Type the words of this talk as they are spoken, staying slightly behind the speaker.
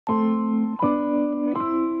Hello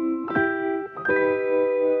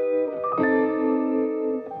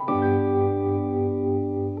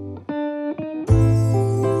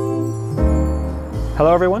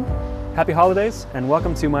everyone, happy holidays and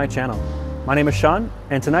welcome to my channel. My name is Sean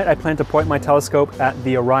and tonight I plan to point my telescope at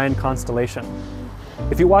the Orion Constellation.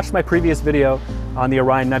 If you watched my previous video on the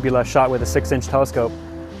Orion Nebula shot with a 6-inch telescope,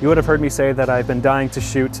 you would have heard me say that I've been dying to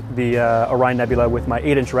shoot the Orion Nebula with my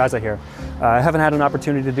 8-inch RASA here. I haven't had an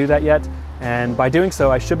opportunity to do that yet, and by doing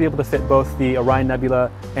so I should be able to fit both the Orion Nebula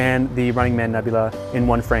and the Running Man Nebula in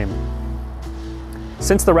one frame.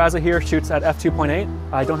 Since the RASA here shoots at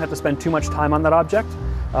f2.8, I don't have to spend too much time on that object.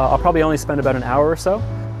 I'll probably only spend about an hour or so,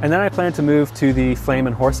 and then I plan to move to the Flame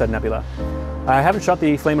and Horsehead Nebula. I haven't shot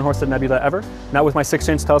the Flame and Horsehead Nebula ever, not with my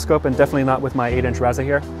 6-inch telescope and definitely not with my 8-inch RASA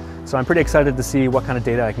here, so I'm pretty excited to see what kind of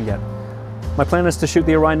data I can get. My plan is to shoot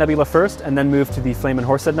the Orion Nebula first and then move to the Flame and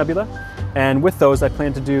Horsehead Nebula, and with those I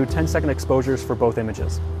plan to do 10-second exposures for both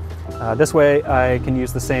images. This way I can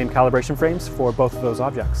use the same calibration frames for both of those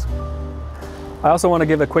objects. I also want to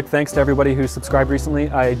give a quick thanks to everybody who subscribed recently.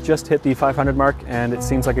 I just hit the 500 mark and it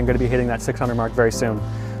seems like I'm going to be hitting that 600 mark very soon.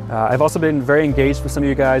 I've also been very engaged with some of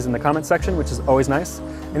you guys in the comment section, which is always nice.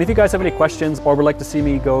 And if you guys have any questions or would like to see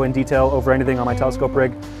me go in detail over anything on my telescope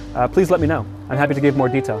rig, please let me know. I'm happy to give more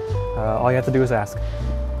detail. All you have to do is ask.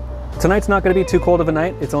 Tonight's not going to be too cold of a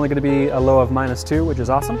night. It's only going to be a low of -2, which is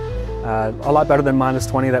awesome. A lot better than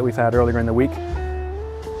 -20 that we've had earlier in the week.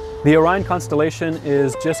 The Orion Constellation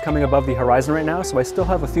is just coming above the horizon right now, so I still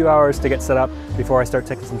have a few hours to get set up before I start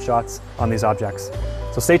taking some shots on these objects.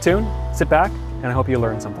 So stay tuned, sit back, and I hope you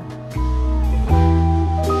learn something.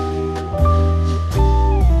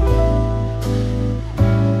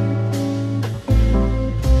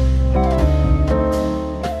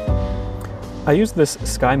 I used this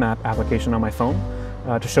sky map application on my phone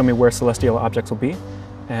to show me where celestial objects will be.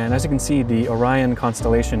 And as you can see, the Orion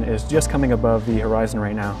Constellation is just coming above the horizon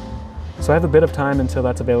right now. So I have a bit of time until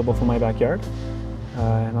that's available from my backyard,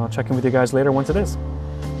 and I'll check in with you guys later once it is.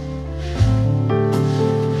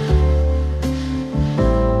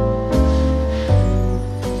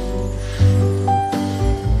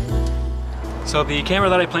 So the camera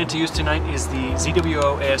that I plan to use tonight is the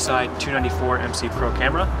ZWO ASI 294 MC Pro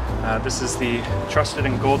camera. This is the trusted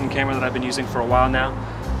and golden camera that I've been using for a while now.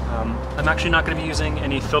 I'm actually not going to be using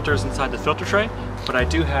any filters inside the filter tray, but I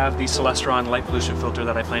do have the Celestron light pollution filter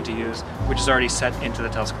that I plan to use, which is already set into the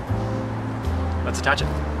telescope. Let's attach it.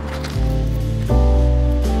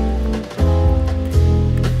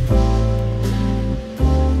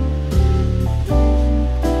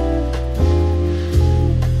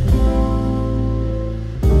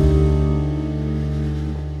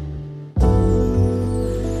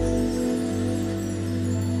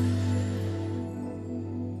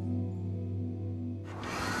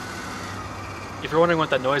 If you're wondering what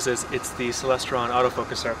that noise is, it's the Celestron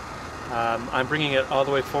autofocuser. I'm bringing it all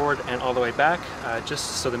the way forward and all the way back,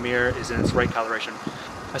 just so the mirror is in its right calibration.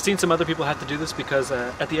 I've seen some other people have to do this because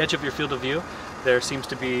at the edge of your field of view, there seems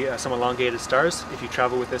to be some elongated stars if you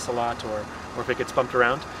travel with this a lot or if it gets bumped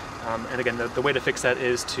around. And again, the way to fix that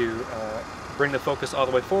is to bring the focus all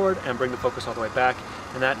the way forward and bring the focus all the way back,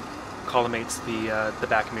 and that collimates the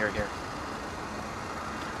back mirror here.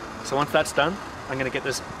 So once that's done, I'm going to get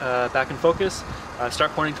this back in focus,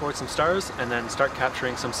 start pointing towards some stars, and then start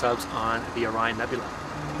capturing some subs on the Orion Nebula.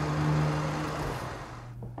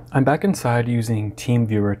 I'm back inside using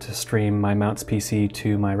TeamViewer to stream my mounts PC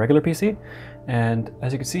to my regular PC, and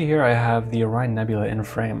as you can see here I have the Orion Nebula in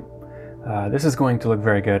frame. This is going to look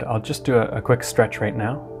very good. I'll just do a quick stretch right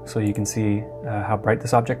now so you can see how bright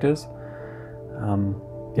this object is.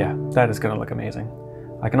 Yeah, that is going to look amazing.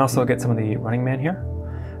 I can also get some of the Running Man here.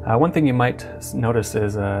 One thing you might notice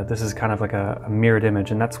is this is kind of like a mirrored image,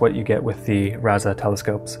 and that's what you get with the RASA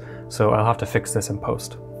telescopes, so I'll have to fix this in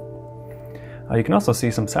post. You can also see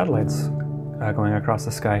some satellites going across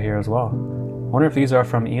the sky here as well. I wonder if these are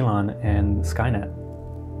from Elon and Skynet.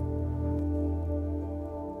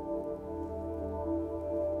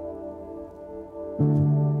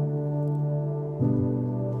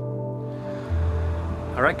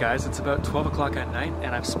 Alright guys, it's about 12 o'clock at night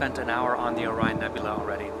and I've spent an hour on the Orion Nebula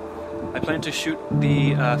already. I plan to shoot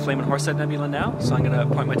the Flame and Horsehead Nebula now, so I'm going to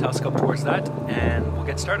point my telescope towards that and we'll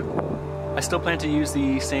get started. I still plan to use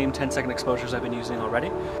the same 10-second exposures I've been using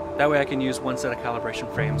already. That way I can use one set of calibration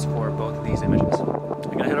frames for both of these images.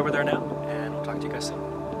 I'm going to head over there now and we'll talk to you guys soon.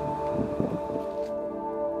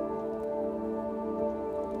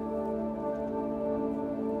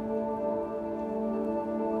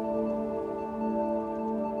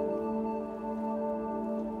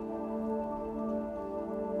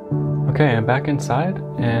 Okay, I'm back inside,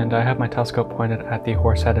 and I have my telescope pointed at the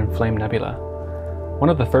Horsehead and Flame Nebula.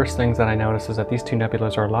 One of the first things that I noticed is that these two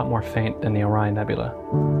nebulas are a lot more faint than the Orion Nebula.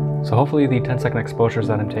 So hopefully the 10-second exposures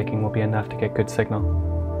that I'm taking will be enough to get good signal.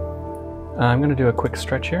 I'm going to do a quick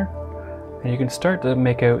stretch here, and you can start to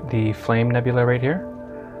make out the Flame Nebula right here.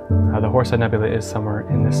 The Horsehead Nebula is somewhere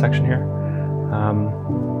in this section here.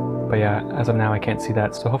 But yeah, as of now I can't see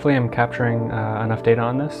that, so hopefully I'm capturing enough data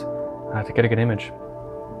on this to get a good image.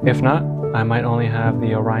 If not, I might only have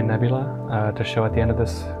the Orion Nebula to show at the end of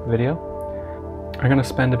this video. I'm going to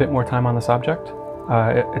spend a bit more time on this object.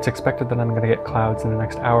 It's expected that I'm going to get clouds in the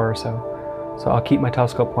next hour or so I'll keep my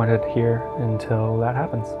telescope pointed here until that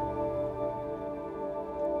happens.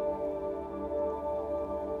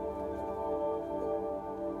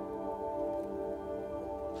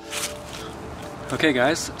 Okay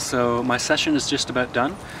guys, so my session is just about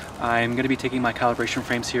done. I'm going to be taking my calibration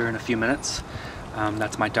frames here in a few minutes.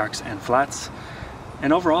 That's my darks and flats.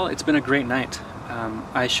 And overall, it's been a great night.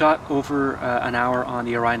 I shot over an hour on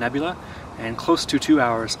the Orion Nebula and close to 2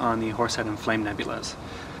 hours on the Horsehead and Flame Nebulas.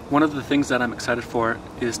 One of the things that I'm excited for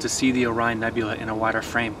is to see the Orion Nebula in a wider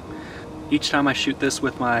frame. Each time I shoot this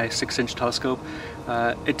with my 6-inch telescope,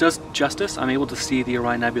 it does justice. I'm able to see the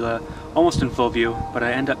Orion Nebula almost in full view, but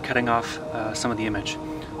I end up cutting off some of the image.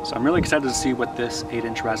 So I'm really excited to see what this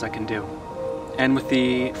 8-inch RASA can do. And with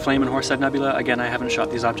the Flame and Horsehead Nebula, again, I haven't shot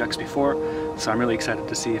these objects before, so I'm really excited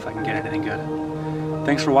to see if I can get anything good.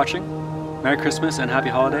 Thanks for watching, Merry Christmas and Happy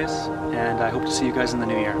Holidays, and I hope to see you guys in the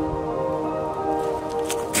new year.